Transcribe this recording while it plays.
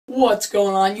What's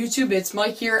going on YouTube? It's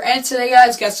Mike here, and today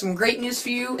guys, got some great news for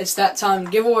you. It's that time,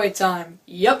 giveaway time.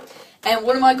 Yep. And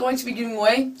what am I going to be giving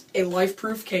away? A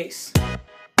LifeProof case.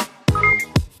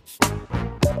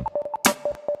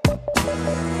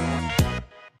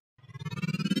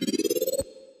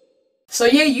 So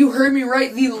yeah, you heard me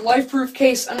right, the LifeProof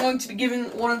case. I'm going to be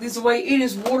giving one of these away. It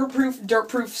is waterproof,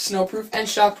 dirtproof, snowproof, and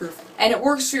shockproof. And it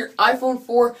works for your iPhone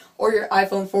 4 or your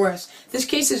iPhone 4S. This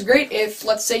case is great if,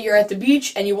 let's say, you're at the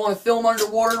beach and you want to film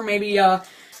underwater. Maybe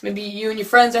you and your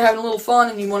friends are having a little fun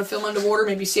and you want to film underwater.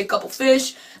 Maybe see a couple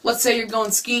fish. Let's say you're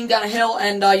going skiing down a hill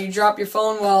and you drop your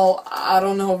phone while, I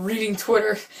don't know, reading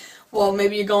Twitter. Well,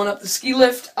 maybe you're going up the ski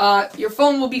lift, your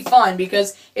phone will be fine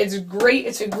because it's great.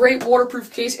 It's a great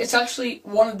waterproof case. It's actually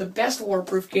one of the best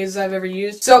waterproof cases I've ever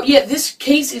used. So yeah, this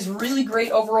case is really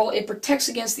great overall. It protects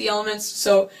against the elements,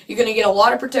 so you're going to get a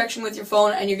lot of protection with your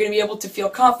phone, and you're going to be able to feel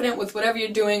confident with whatever you're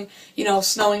doing, you know,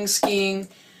 snowing, skiing.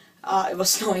 Well,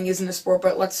 snowing isn't a sport,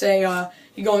 but let's say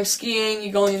you're going skiing,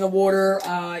 you're going in the water,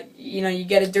 you know, you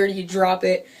get it dirty, you drop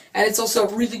it. And it's also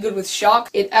really good with shock.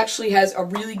 It actually has a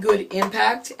really good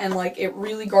impact, and like it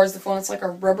really guards the phone. It's like a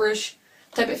rubberish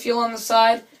type of feel on the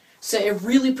side. So it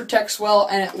really protects well,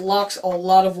 and it locks a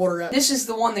lot of water out. This is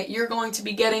the one that you're going to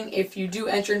be getting if you do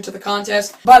enter into the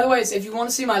contest. By the way, if you want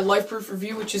to see my LifeProof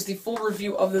review, which is the full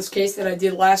review of this case that I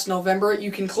did last November,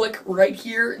 you can click right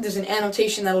here. There's an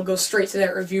annotation that'll go straight to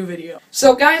that review video.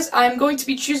 So guys, I'm going to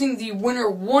be choosing the winner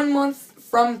 1 month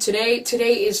from today.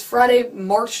 Today is Friday,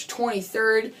 March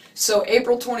 23rd. So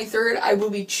April 23rd, I will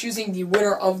be choosing the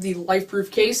winner of the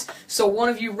LifeProof case. So one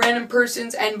of you random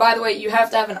persons, and by the way, you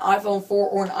have to have an iPhone 4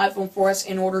 or an iPhone 4S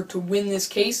in order to win this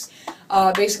case.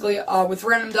 Basically, with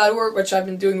random.org, which I've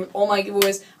been doing with all my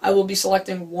giveaways, I will be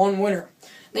selecting one winner.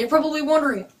 Now you're probably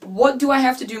wondering, what do I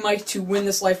have to do, Mike, to win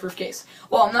this LifeProof case?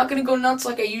 Well, I'm not going to go nuts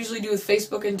like I usually do with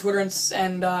Facebook and Twitter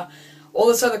and all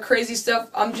this other crazy stuff.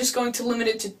 I'm just going to limit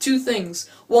it to two things.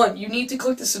 One, you need to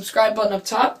click the subscribe button up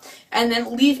top, and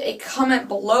then leave a comment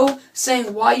below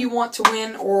saying why you want to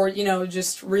win, or, you know,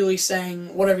 just really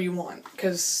saying whatever you want.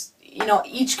 Because, you know,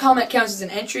 each comment counts as an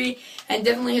entry, and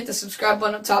definitely hit the subscribe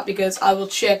button up top because I will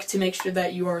check to make sure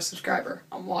that you are a subscriber.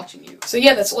 I'm watching you. So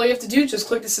yeah, that's all you have to do. Just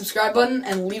click the subscribe button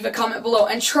and leave a comment below.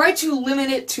 And try to limit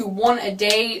it to one a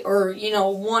day, or, you know,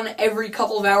 one every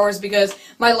couple of hours, because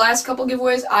my last couple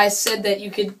giveaways, I said that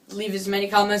you could leave as many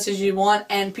comments as you want,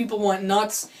 and people went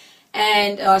nuts.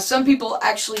 And some people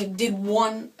actually did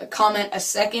one comment a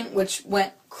second, which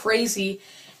went crazy.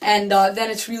 And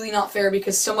then it's really not fair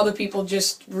because some other people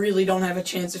just really don't have a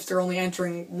chance if they're only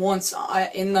entering once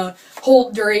in the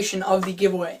whole duration of the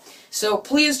giveaway. So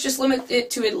please just limit it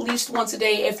to at least once a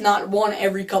day, if not one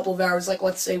every couple of hours, like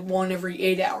let's say one every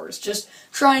 8 hours. Just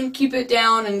try and keep it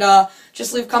down, and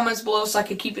just leave comments below so I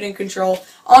can keep it in control.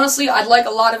 Honestly, I'd like a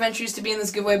lot of entries to be in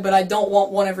this giveaway, but I don't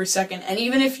want one every second. And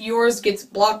even if yours gets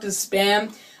blocked as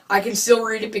spam, I can still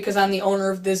read it because I'm the owner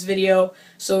of this video,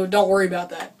 so don't worry about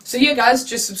that. So yeah guys,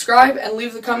 just subscribe and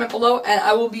leave the comment below, and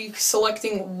I will be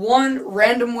selecting one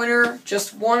random winner,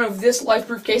 just one of this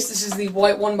LifeProof case. This is the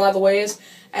white one, by the way,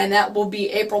 and that will be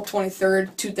April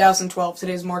 23rd, 2012.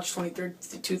 Today is March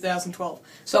 23rd, 2012.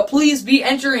 So please be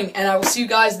entering, and I will see you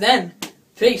guys then.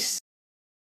 Peace.